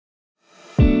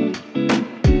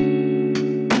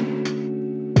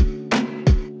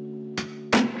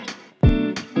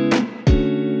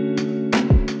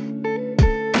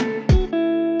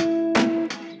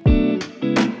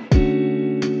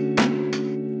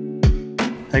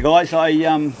Hey guys,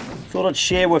 I thought I'd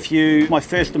share with you my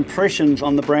first impressions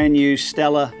on the brand new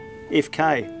STELLA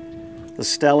FK. The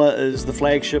STELLA is the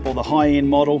flagship or the high-end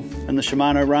model in the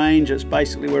Shimano range. It's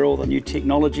basically where all the new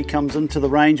technology comes into the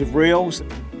range of reels.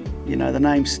 You know, the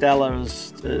name STELLA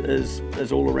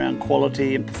is all around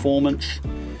quality and performance,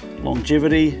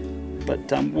 longevity,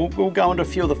 but we'll go into a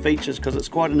few of the features because it's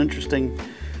quite an interesting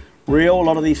reel. A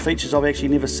lot of these features I've actually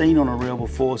never seen on a reel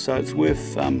before, so it's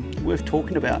worth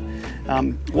talking about.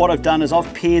 What I've done is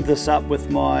I've paired this up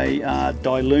with my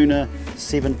Diluna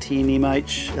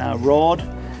 710 rod,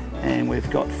 and we've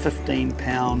got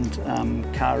 15-pound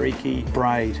Kariki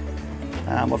braid.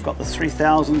 I've got the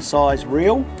 3000 size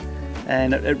reel,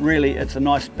 and it's a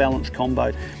nice balanced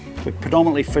combo. We're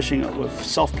predominantly fishing it with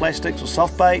soft plastics or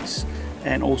soft baits,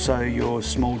 and also your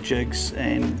small jigs,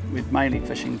 and we're mainly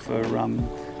fishing for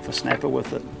snapper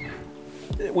with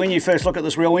it. When you first look at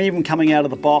this reel, even coming out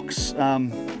of the box,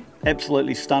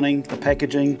 absolutely stunning, the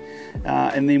packaging,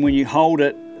 and then when you hold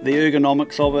it, the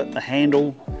ergonomics of it, the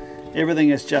handle, everything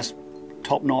is just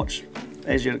top notch,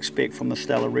 as you'd expect from the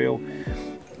STELLA reel.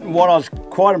 What I was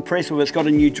quite impressed with, it's got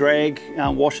a new drag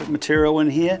washer material in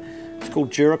here. It's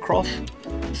called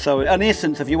Duracross. So in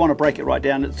essence, if you want to break it right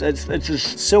down, it's as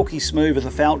silky smooth as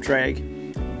a felt drag,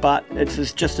 but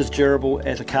it's just as durable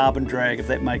as a carbon drag, if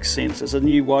that makes sense. It's a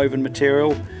new woven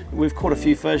material. We've caught a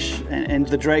few fish, and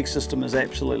the drag system is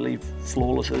absolutely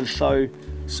flawless. It is so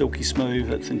silky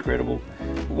smooth, it's incredible.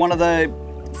 One of the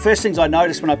first things I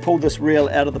noticed when I pulled this reel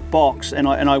out of the box and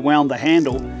I wound the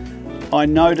handle, I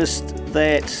noticed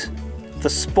that the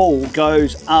spool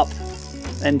goes up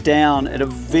and down at a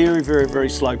very, very, very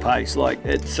slow pace. Like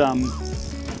it's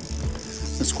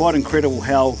quite incredible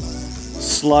how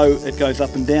slow it goes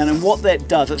up and down. And what that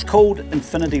does, it's called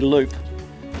infinity loop,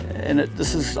 and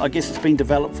I guess it's been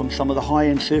developed from some of the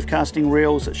high-end surf casting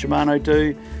reels that Shimano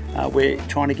do. We're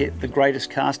trying to get the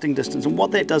greatest casting distance, and what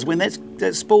that does, when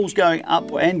that spool's going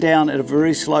up and down at a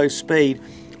very slow speed,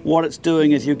 what it's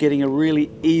doing is you're getting a really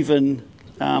even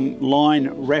line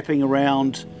wrapping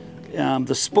around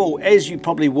the spool, as you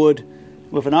probably would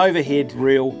with an overhead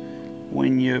reel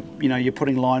when you're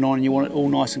putting line on and you want it all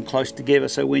nice and close together.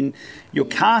 So when you're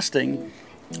casting,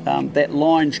 that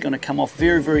line's going to come off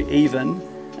very, very even,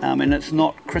 and it's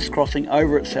not crisscrossing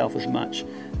over itself as much.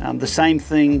 The same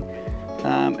thing,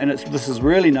 and this is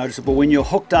really noticeable, when you're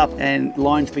hooked up and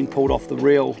line's being pulled off the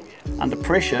reel under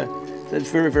pressure,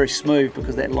 it's very, very smooth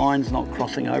because that line's not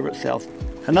crossing over itself.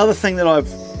 Another thing that I've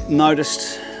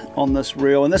noticed on this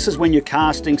reel, and this is when you're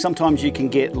casting, sometimes you can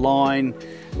get line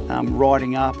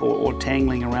riding up or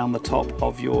tangling around the top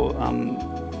of your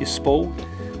spool.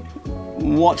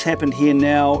 What's happened here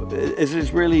now is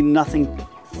there's really nothing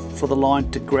for the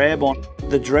line to grab on.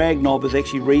 The drag knob is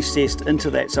actually recessed into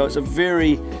that, so it's a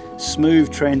very smooth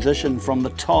transition from the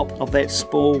top of that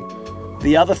spool.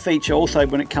 The other feature also,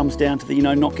 when it comes down to the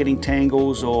not getting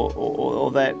tangles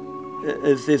or that,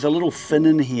 is there's a little fin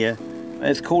in here.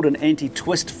 It's called an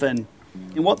anti-twist fin,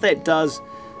 and what that does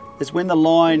is when the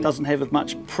line doesn't have as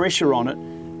much pressure on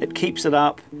it, it keeps it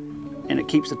up and it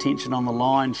keeps the tension on the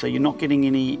line, so you're not getting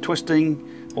any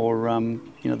twisting or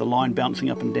the line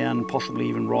bouncing up and down and possibly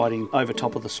even riding over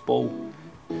top of the spool.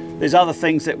 There's other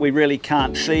things that we really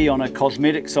can't see on a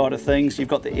cosmetic side of things. You've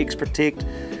got the X-Protect,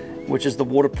 which is the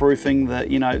waterproofing,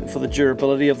 for the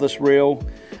durability of this reel.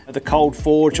 The Cold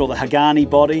Forge or the Hagani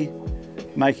body,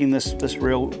 making this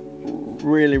reel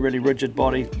really, really rigid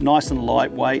body, nice and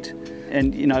lightweight,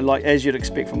 and like as you'd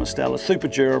expect from a STELLA, super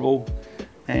durable,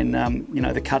 and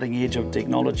the cutting edge of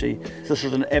technology. This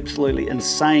is an absolutely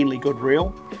insanely good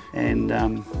reel, and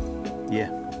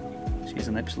yeah, she's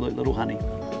an absolute little honey.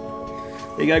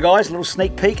 There you go guys, a little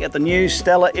sneak peek at the new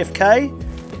STELLA FK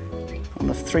on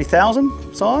the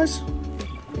 3000 size.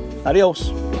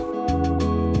 Adios.